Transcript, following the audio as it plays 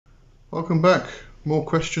Welcome back. More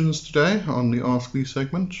questions today on the Ask Me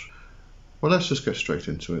segment. Well, let's just get straight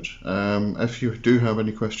into it. If you do have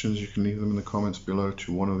any questions, you can leave them in the comments below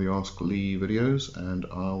to one of the Ask Lee videos, and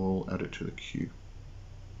I will add it to the queue.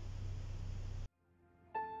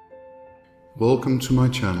 Welcome to my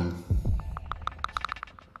channel.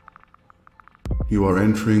 You are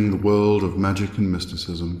entering the world of magic and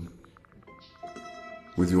mysticism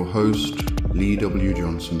with your host, Lee W.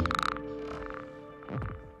 Johnson.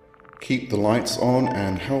 Keep the lights on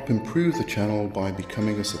and help improve the channel by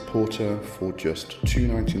becoming a supporter for just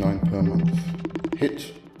 $2.99 per month.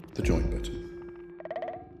 Hit the join button.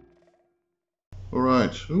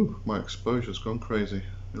 Alright, ooh, my exposure's gone crazy.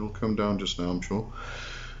 It'll come down just now, I'm sure.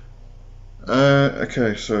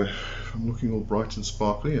 Okay, so I'm looking all bright and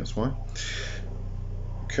sparkly, that's why.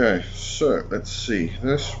 Okay, so let's see.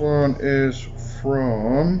 This one is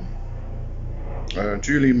from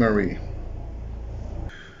Julie Marie.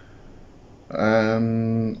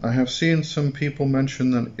 I have seen some people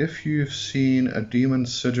mention that if you've seen a demon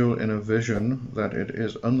sigil in a vision, that it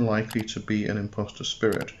is unlikely to be an imposter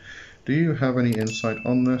spirit. Do you have any insight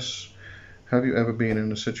on this? Have you ever been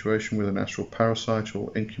in a situation with an astral parasite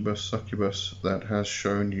or incubus, succubus that has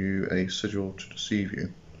shown you a sigil to deceive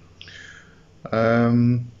you?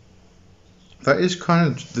 That is kind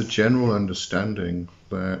of the general understanding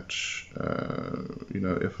that,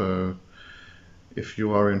 if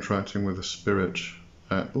you are interacting with a spirit,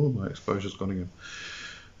 oh, my exposure's gone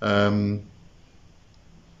again.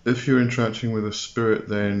 If you're interacting with a spirit,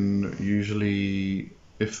 then usually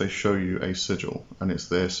if they show you a sigil and it's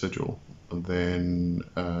their sigil, then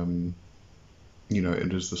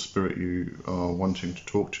it is the spirit you are wanting to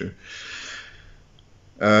talk to.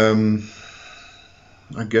 I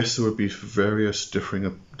guess there would be various differing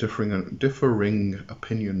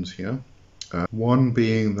opinions here. One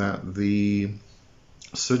being that the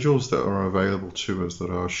sigils that are available to us that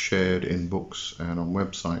are shared in books and on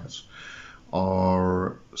websites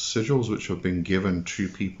are sigils which have been given to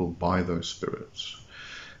people by those spirits,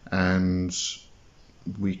 and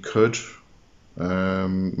we could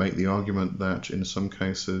make the argument that in some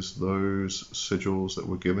cases those sigils that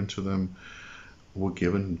were given to them were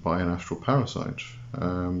given by an astral parasite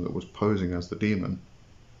that was posing as the demon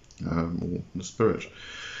or the spirit.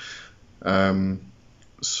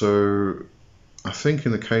 So I think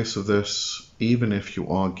in the case of this, even if you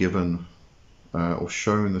are given or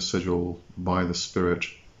shown the sigil by the spirit,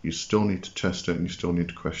 you still need to test it and you still need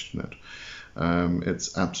to question it.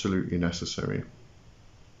 It's absolutely necessary.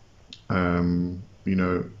 In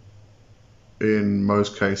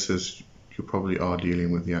most cases, you probably are dealing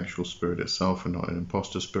with the actual spirit itself and not an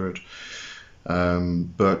imposter spirit.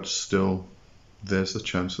 But still, there's the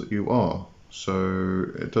chance that you are. So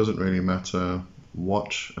it doesn't really matter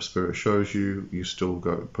what a spirit shows you, you still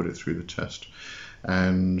go put it through the test.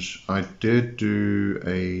 And I did do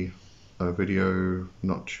a video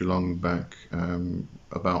not too long back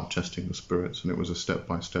about testing the spirits, and it was a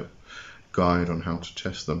step-by-step guide on how to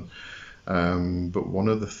test them. But one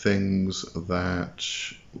of the things that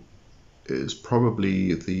is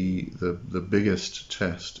probably the biggest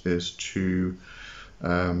test is to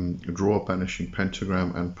draw a banishing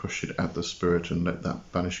pentagram and push it at the spirit and let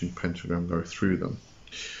that banishing pentagram go through them.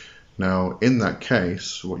 Now, in that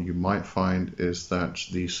case, what you might find is that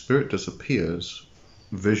the spirit disappears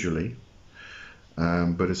visually,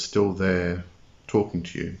 but is still there talking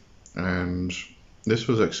to you. And this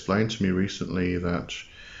was explained to me recently that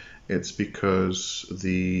it's because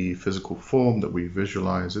the physical form that we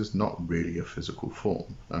visualize is not really a physical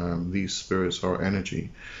form. These spirits are energy.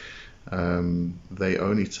 They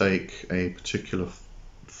only take a particular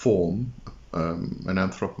form, an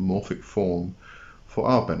anthropomorphic form, for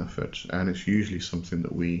our benefit, and it's usually something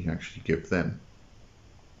that we actually give them.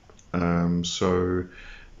 So,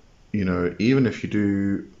 even if you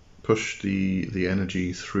do push the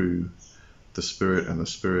energy through the spirit and the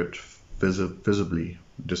spirit visibly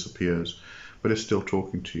disappears, but it's still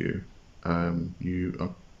talking to you,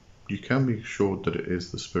 you can be assured that it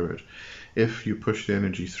is the spirit. If you push the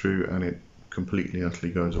energy through and it completely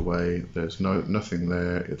utterly goes away, there's nothing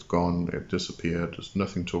there, it's gone, it disappeared, there's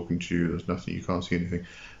nothing talking to you, there's nothing, you can't see anything,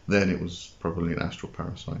 then it was probably an astral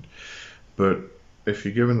parasite. But if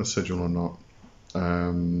you're given the sigil or not,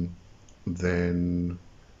 then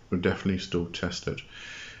we'll definitely still test it.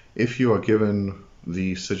 If you are given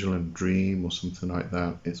the sigil in a dream or something like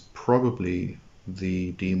that, it's probably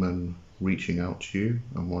the demon reaching out to you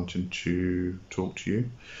and wanting to talk to you.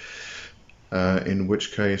 In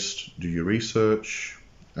which case, do your research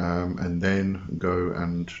and then go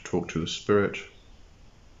and talk to the spirit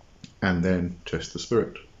and then test the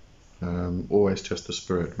spirit. Always test the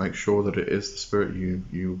spirit. Make sure that it is the spirit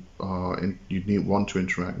you want to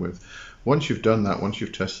interact with. Once you've done that, once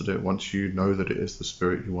you've tested it, once you know that it is the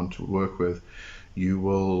spirit you want to work with, you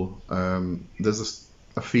will. There's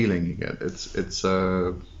a feeling you get. It's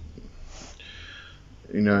a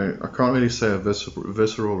I can't really say a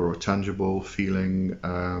visceral or a tangible feeling,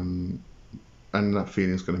 and that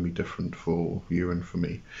feeling is going to be different for you and for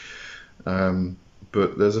me.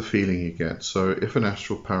 But there's a feeling you get. So if an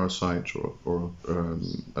astral parasite or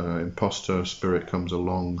imposter spirit comes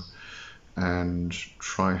along and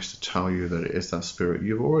tries to tell you that it is that spirit,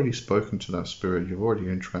 you've already spoken to that spirit, you've already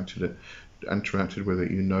interacted with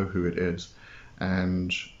it, you know who it is,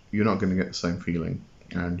 and you're not going to get the same feeling,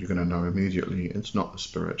 and you're going to know immediately it's not the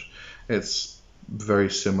spirit. It's very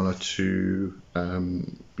similar to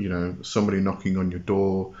somebody knocking on your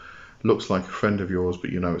door, looks like a friend of yours, but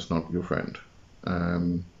you know it's not your friend.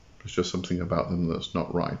 There's just something about them that's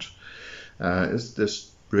not right.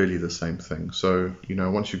 It's really the same thing. So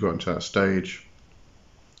once you've gotten to that stage,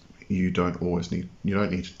 you don't need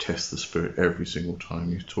to test the spirit every single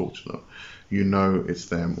time you talk to them. You know it's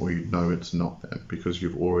them, or you know it's not them, because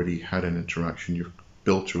you've already had an interaction, you've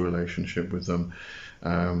built a relationship with them.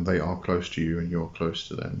 They are close to you and you're close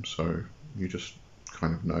to them, so you just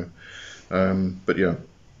kind of know. But yeah,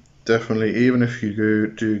 definitely, even if you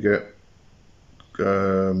do get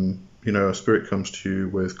a spirit comes to you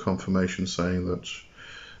with confirmation saying that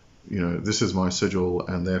this is my sigil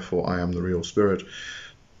and therefore I am the real spirit,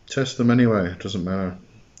 test them anyway. It doesn't matter.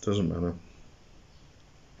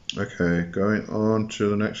 Okay, going on to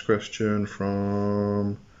the next question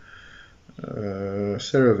from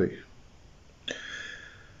Sara V.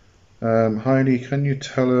 Heidi, can you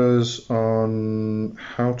tell us on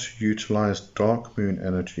how to utilize dark moon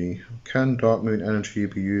energy? Can dark moon energy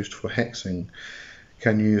be used for hexing?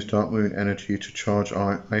 Can you use dark moon energy to charge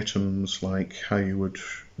items like how you would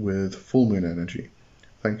with full moon energy?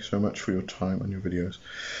 Thank you so much for your time and your videos.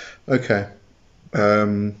 Okay,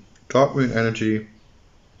 dark moon energy.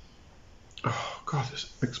 Oh God,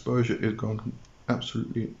 this exposure is gone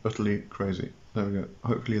absolutely, utterly crazy. There we go.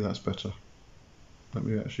 Hopefully that's better. Let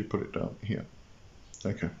me actually put it down here.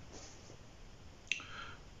 Okay.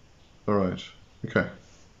 Alright. Okay.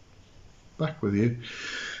 Back with you.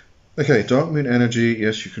 Okay, dark moon energy,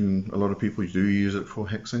 yes, you can, a lot of people do use it for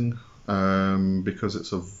hexing, because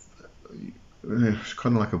it's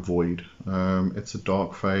kind of like a void. It's a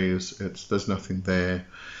dark phase, there's nothing there,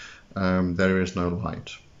 there is no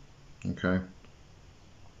light. Okay.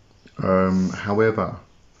 However,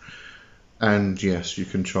 and yes, you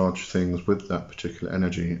can charge things with that particular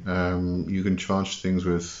energy. You can charge things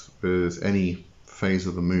with any phase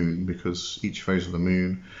of the moon, because each phase of the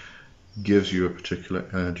moon gives you a particular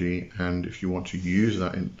energy, and if you want to use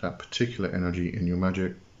that particular energy in your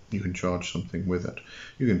magic, you can charge something with it.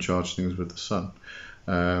 You can charge things with the sun,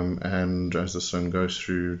 and as the sun goes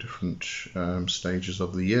through different stages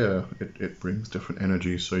of the year, it brings different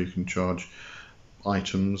energies. So you can charge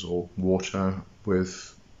items or water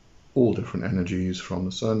with all different energies from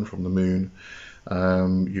the sun, from the moon.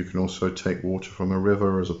 You can also take water from a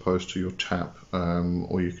river as opposed to your tap,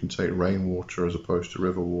 or you can take rainwater as opposed to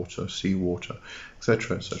river water, sea water,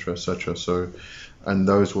 etc., etc., etc. So, and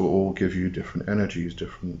those will all give you different energies,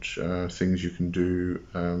 different things you can do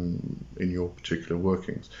in your particular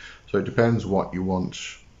workings. So it depends what you want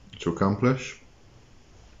to accomplish,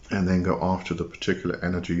 and then go after the particular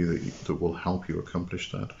energy that will help you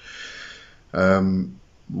accomplish that.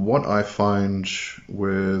 What I find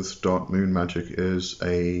with dark moon magic is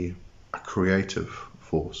a creative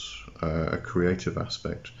force, a creative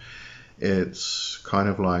aspect. It's kind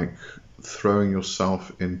of like throwing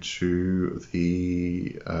yourself into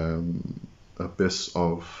the abyss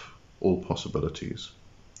of all possibilities.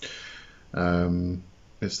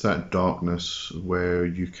 It's that darkness where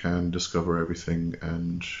you can discover everything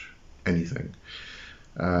and anything.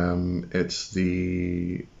 It's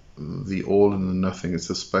the all and the nothing. It's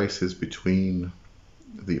the spaces between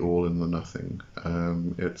the all and the nothing.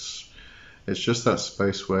 It's just that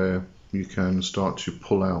space where you can start to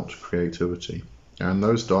pull out creativity, and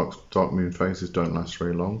those dark moon phases don't last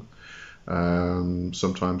very long.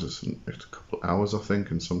 Sometimes it's a couple of hours, I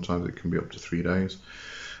think, and sometimes it can be up to 3 days.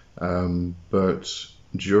 But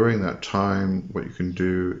during that time, what you can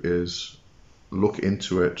do is look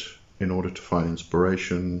into it in order to find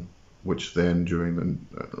inspiration, which then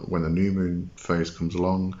when the new moon phase comes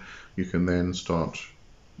along, you can then start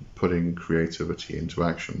putting creativity into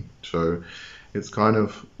action. So it's kind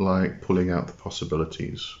of like pulling out the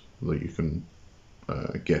possibilities that you can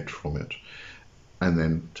get from it. and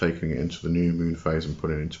then taking it into the new moon phase and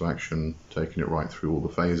putting it into action, taking it right through all the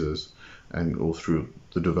phases and all through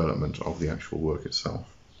the development of the actual work itself.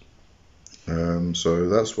 So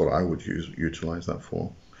that's what I would utilize that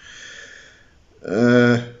for.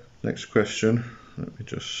 Next question. Let me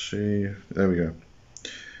just see. There we go.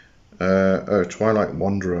 Twilight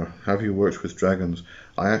Wanderer. Have you worked with dragons?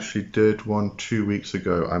 I actually did one 2 weeks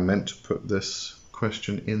ago. I meant to put this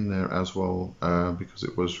question in there as well because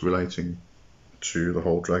it was relating to the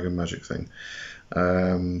whole dragon magic thing.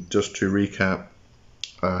 Just to recap,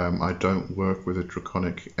 I don't work with a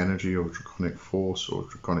draconic energy or draconic force or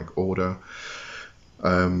draconic order.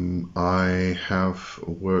 I have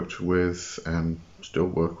worked with and still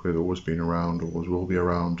work with, always been around, always will be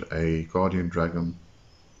around, a guardian dragon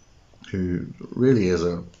who really is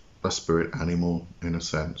a spirit animal in a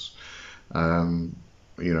sense.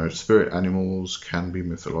 You know, spirit animals can be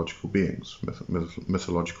mythological beings,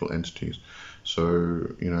 mythological entities. So,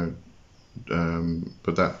 you know,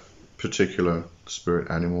 but that particular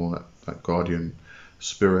spirit animal, that guardian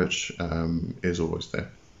spirit, is always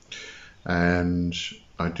there. And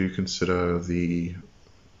I do consider the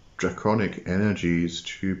draconic energies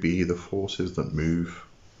to be the forces that move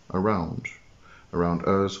around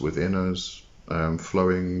us, within us,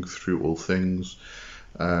 flowing through all things,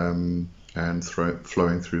 and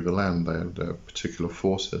flowing through the land. They're particular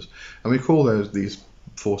forces, and we call these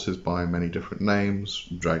forces by many different names.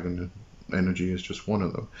 Dragon energy is just one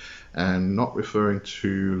of them, and not referring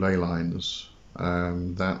to ley lines.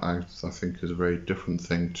 That I think is a very different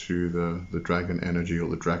thing to the dragon energy or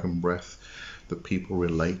the dragon breath that people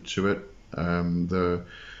relate to it.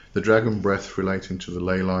 The dragon breath relating to the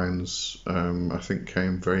ley lines, I think,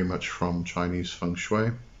 came very much from Chinese feng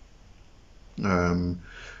shui,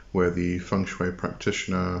 where the feng shui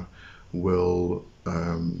practitioner will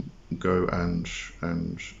go and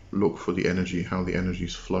look for the energy, how the energy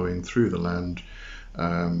is flowing through the land,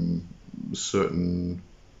 certain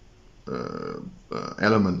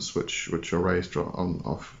elements which are raised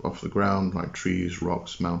off the ground, like trees,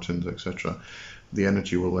 rocks, mountains, etc. The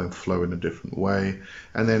energy will then flow in a different way,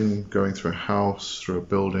 and then going through a house, through a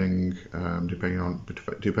building, depending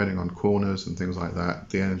on corners and things like that,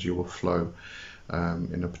 the energy will flow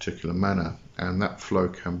in a particular manner, and that flow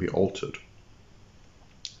can be altered.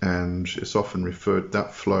 And it's often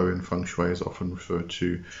that flow in feng shui is often referred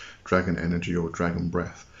to dragon energy or dragon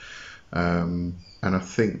breath. And I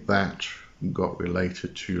think that got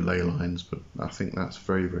related to ley lines, but I think that's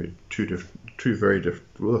two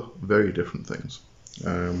very different things.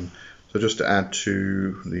 So just to add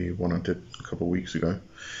to the one I did a couple of weeks ago.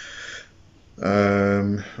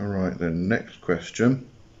 All right, then next question.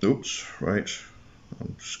 Oops, right,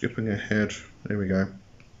 I'm skipping ahead. There we go.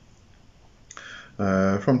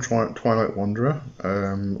 From Twilight Wanderer,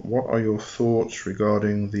 what are your thoughts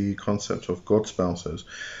regarding the concept of Godspousers?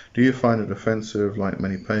 Do you find it offensive like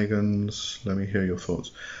many pagans? Let me hear your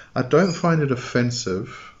thoughts. I don't find it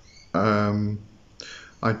offensive.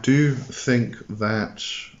 I do think that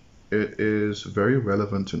it is very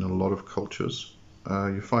relevant in a lot of cultures.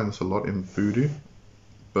 You find this a lot in voodoo,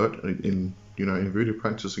 but in voodoo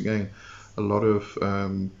practice again, a lot of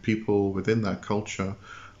people within that culture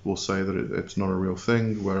will say that it's not a real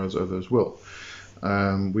thing, whereas others will.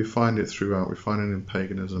 We find it throughout. We find it in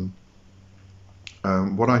paganism.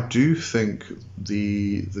 What I do think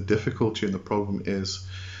the difficulty and the problem is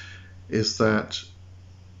that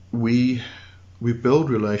we build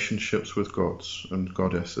relationships with gods and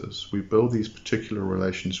goddesses. We build these particular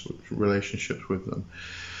relationships with them,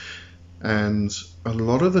 and a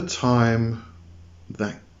lot of the time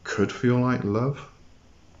that could feel like love.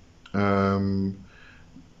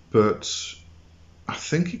 But I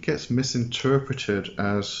think it gets misinterpreted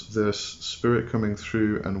as this spirit coming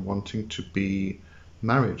through and wanting to be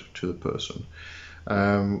married to the person.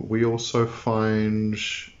 We also find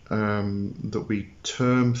that we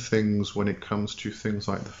term things when it comes to things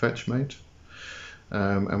like the fetch mate,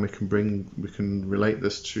 and we can relate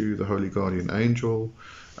this to the holy guardian angel,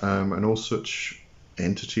 and all such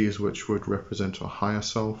entities which would represent a higher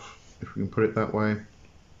self, if we can put it that way.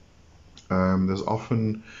 There's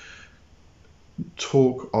often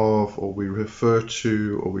talk of, or we refer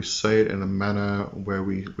to, or we say it in a manner where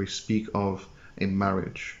we speak of a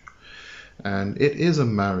marriage. And it is a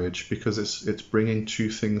marriage because it's bringing two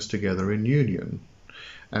things together in union.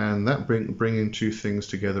 And that bringing two things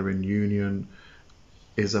together in union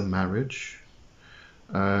is a marriage.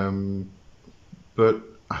 But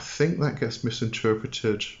I think that gets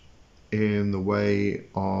misinterpreted in the way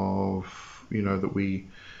of, that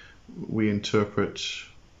we interpret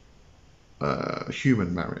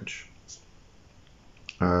human marriage.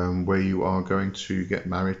 where you are going to get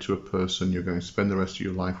married to a person, you're going to spend the rest of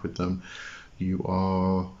your life with them, you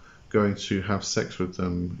are going to have sex with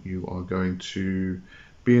them, you are going to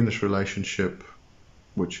be in this relationship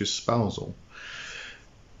which is spousal.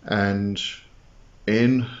 And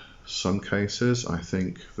in some cases, I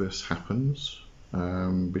think this happens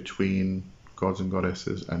between gods and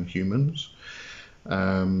goddesses and humans.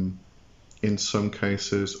 In some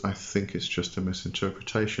cases, I think it's just a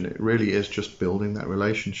misinterpretation. It really is just building that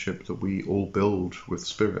relationship that we all build with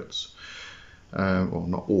spirits. Well,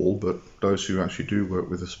 not all, but those who actually do work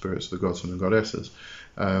with the spirits of the gods and the goddesses.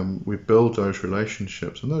 We build those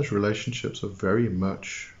relationships, and those relationships are very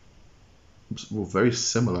much, well, very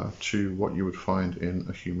similar to what you would find in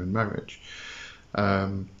a human marriage.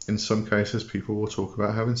 In some cases, people will talk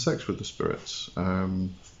about having sex with the spirits.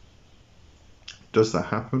 Does that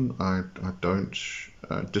happen? I don't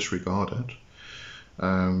disregard it.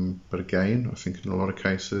 But again, I think in a lot of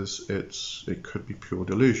cases, it could be pure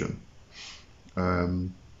delusion.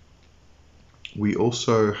 We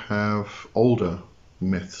also have older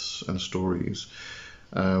myths and stories.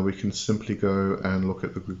 We can simply go and look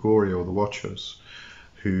at the Gregoria or the Watchers,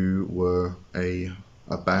 who were a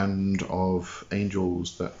band of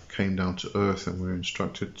angels that came down to earth and were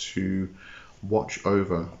instructed to watch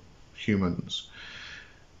over humans.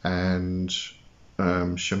 And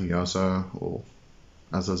Shemyaza or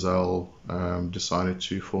Azazel decided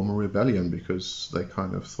to form a rebellion because they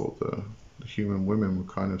kind of thought the human women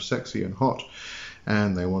were kind of sexy and hot,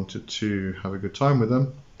 and they wanted to have a good time with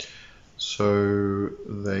them. So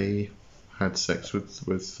they had sex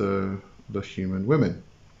with the human women.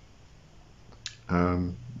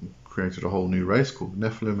 Created a whole new race called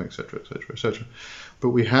Nephilim, etc., etc., etc. But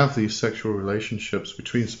we have these sexual relationships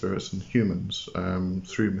between spirits and humans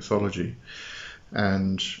through mythology,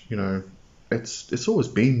 and it's always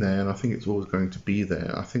been there, and I think it's always going to be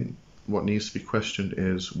there. I think what needs to be questioned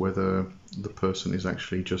is whether the person is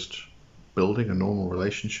actually just building a normal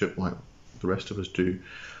relationship like the rest of us do,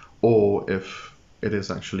 or if it is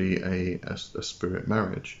actually a spirit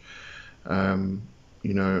marriage.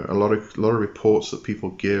 A lot of reports that people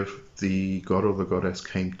give, the god or the goddess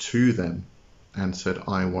came to them and said,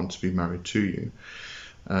 "I want to be married to you,"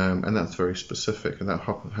 and that's very specific, and that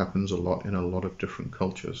happens a lot in a lot of different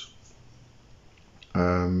cultures.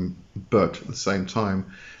 But at the same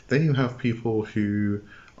time, then you have people who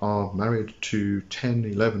are married to 10,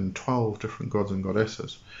 11, 12 different gods and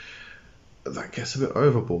goddesses. That gets a bit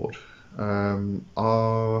overboard.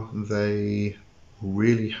 Are they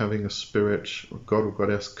really having a spirit, a god or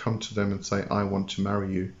goddess, come to them and say, "I want to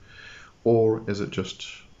marry you"? Or is it just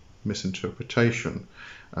misinterpretation?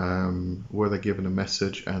 Were they given a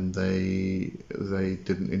message and they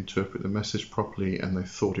didn't interpret the message properly and they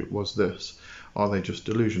thought it was this? Are they just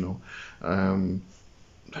delusional?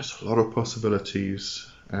 There's a lot of possibilities,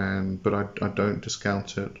 but I don't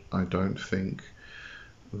discount it. I don't think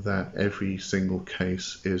that every single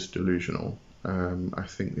case is delusional. I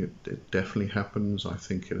think it definitely happens. I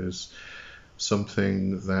think it is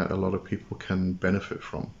something that a lot of people can benefit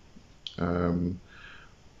from.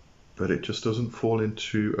 But it just doesn't fall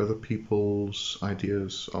into other people's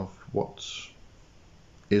ideas of what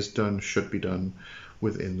is done, should be done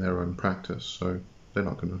within their own practice. So they're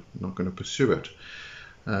not going to pursue it.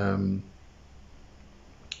 At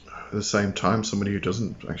the same time, somebody who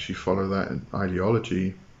doesn't actually follow that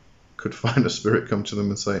ideology could find a spirit, come to them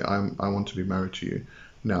and say, I want to be married to you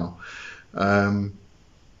now.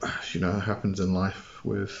 It happens in life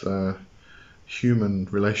with human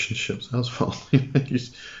relationships as well.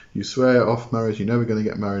 You swear off marriage, you're never going to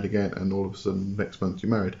get married again, and all of a sudden next month you're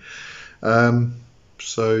married.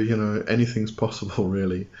 So anything's possible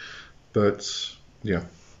really. But yeah.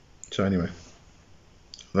 So anyway,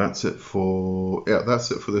 that's it for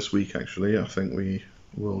this week. Actually, I think we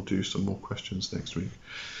will do some more questions next week.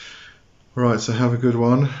 All right, so have a good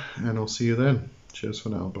one, and I'll see you then. Cheers for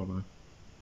now. Bye bye.